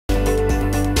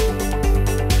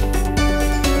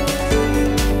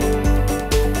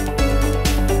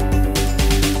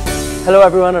Hello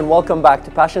everyone and welcome back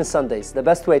to Passion Sundays, the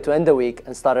best way to end the week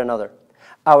and start another.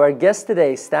 Our guest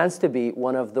today stands to be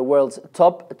one of the world's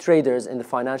top traders in the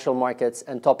financial markets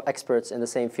and top experts in the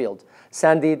same field,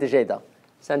 Sandy Jadeja.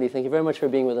 Sandy, thank you very much for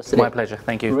being with us today. My pleasure,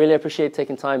 thank you. Really appreciate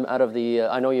taking time out of the,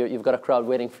 I know you've got a crowd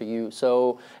waiting for you,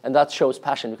 and that shows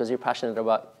passion because you're passionate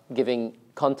about giving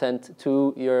content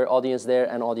to your audience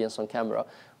there and audience on camera.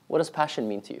 What does passion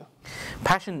mean to you?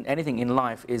 Passion, anything in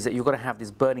life, is that you've got to have this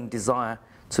burning desire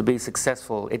to be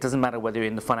successful. It doesn't matter whether you're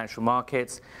in the financial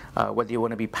markets, whether you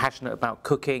want to be passionate about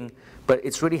cooking, but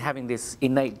it's really having this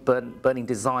innate burning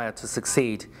desire to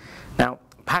succeed. Now,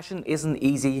 passion isn't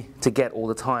easy to get all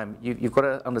the time. You've got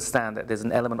to understand that there's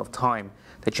an element of time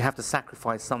that you have to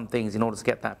sacrifice some things in order to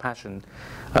get that passion.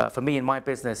 For me in my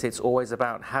business, it's always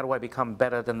about how do I become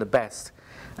better than the best?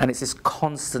 And it's this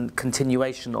constant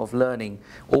continuation of learning,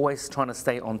 always trying to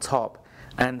stay on top.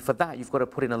 And for that, you've got to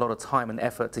put in a lot of time and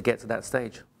effort to get to that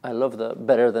stage. I love the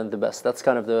better than the best. That's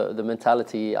kind of the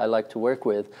mentality I like to work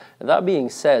with. And that being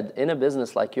said, in a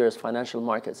business like yours, financial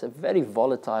markets, a very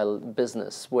volatile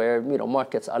business where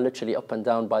markets are literally up and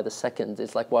down by the second.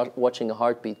 It's like watching a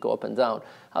heartbeat go up and down.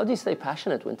 How do you stay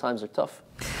passionate when times are tough?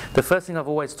 The first thing I've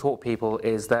always taught people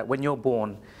is that when you're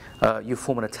born, you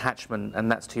form an attachment,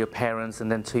 and that's to your parents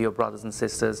and then to your brothers and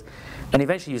sisters. And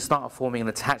eventually you start forming an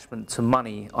attachment to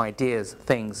money, ideas,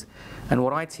 things. And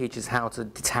what I teach is how to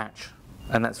detach.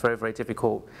 And that's very, very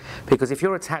difficult. Because if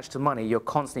you're attached to money, you're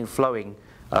constantly flowing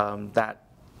that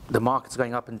the market's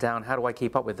going up and down. How do I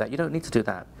keep up with that? You don't need to do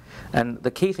that. And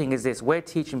the key thing is this: we're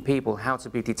teaching people how to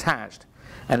be detached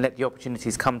and let the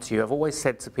opportunities come to you. I've always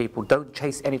said to people, don't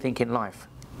chase anything in life.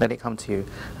 Let it come to you.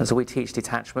 And so we teach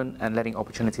detachment and letting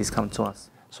opportunities come to us.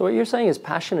 So what you're saying is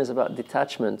passion is about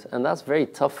detachment, and that's very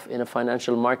tough in a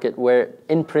financial market where,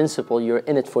 in principle, you're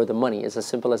in it for the money. It's as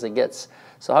simple as it gets.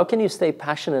 So how can you stay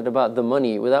passionate about the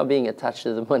money without being attached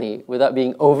to the money, without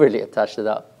being overly attached to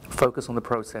that? Focus on the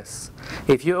process.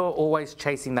 If you're always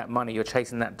chasing that money, you're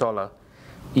chasing that dollar,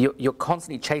 you're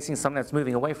constantly chasing something that's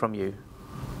moving away from you,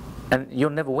 and you'll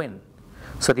never win.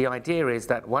 So the idea is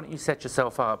that why don't you set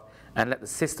yourself up and let the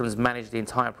systems manage the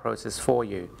entire process for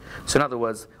you. So in other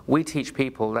words, we teach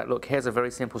people that, look, here's a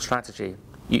very simple strategy.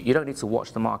 You don't need to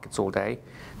watch the markets all day.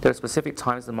 There are specific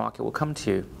times the market will come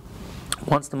to you.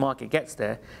 Once the market gets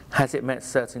there, has it met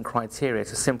certain criteria?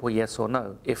 It's a simple yes or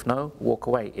no. If no, walk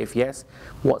away. If yes,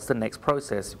 what's the next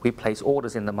process? We place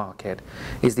orders in the market.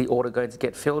 Is the order going to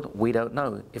get filled? We don't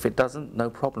know. If it doesn't, no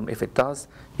problem. If it does,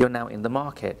 you're now in the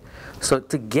market. So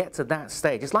to get to that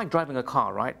stage, it's like driving a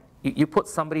car, right? You put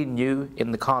somebody new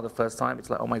in the car the first time, it's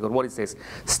like, oh my God, what is this?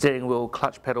 Steering wheel,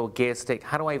 clutch pedal, gear stick.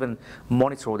 How do I even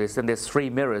monitor all this? And there's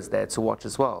 3 mirrors there to watch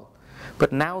as well.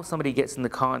 But now somebody gets in the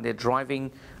car and they're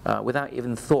driving without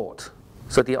even thought.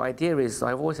 So the idea is,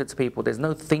 I've always said to people, there's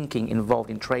no thinking involved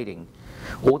in trading.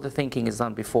 All the thinking is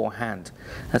done beforehand.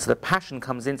 And so the passion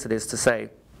comes into this to say,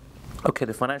 okay,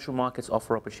 the financial markets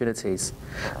offer opportunities.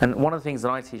 And one of the things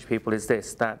that I teach people is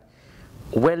this, that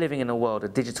we're living in a world, a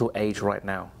digital age right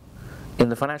now. In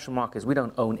the financial markets, we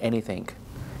don't own anything.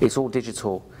 It's all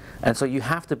digital. And so you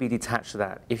have to be detached to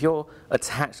that. If you're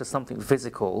attached to something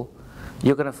physical,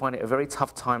 you're going to find it a very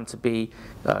tough time to be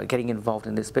getting involved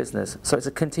in this business. So it's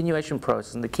a continuation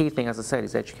process, and the key thing, as I said,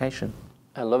 is education.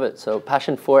 I love it. So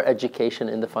passion for education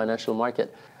in the financial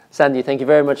market. Sandy, thank you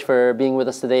very much for being with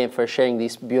us today and for sharing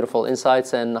these beautiful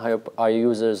insights, and I hope our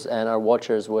users and our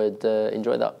watchers would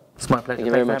enjoy that. It's my pleasure. Thank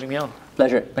you very much for having me on.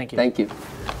 Pleasure. Thank you. Thank you.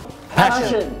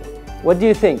 Passion. What do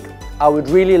you think? I would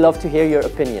really love to hear your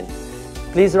opinion.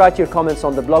 Please write your comments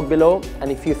on the blog below,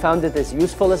 and if you found it as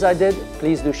useful as I did,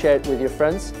 please do share it with your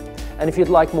friends. And if you'd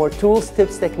like more tools,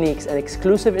 tips, techniques, and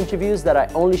exclusive interviews that I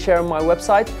only share on my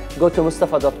website, go to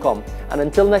Moustafa.com. And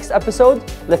until next episode,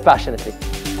 live passionately.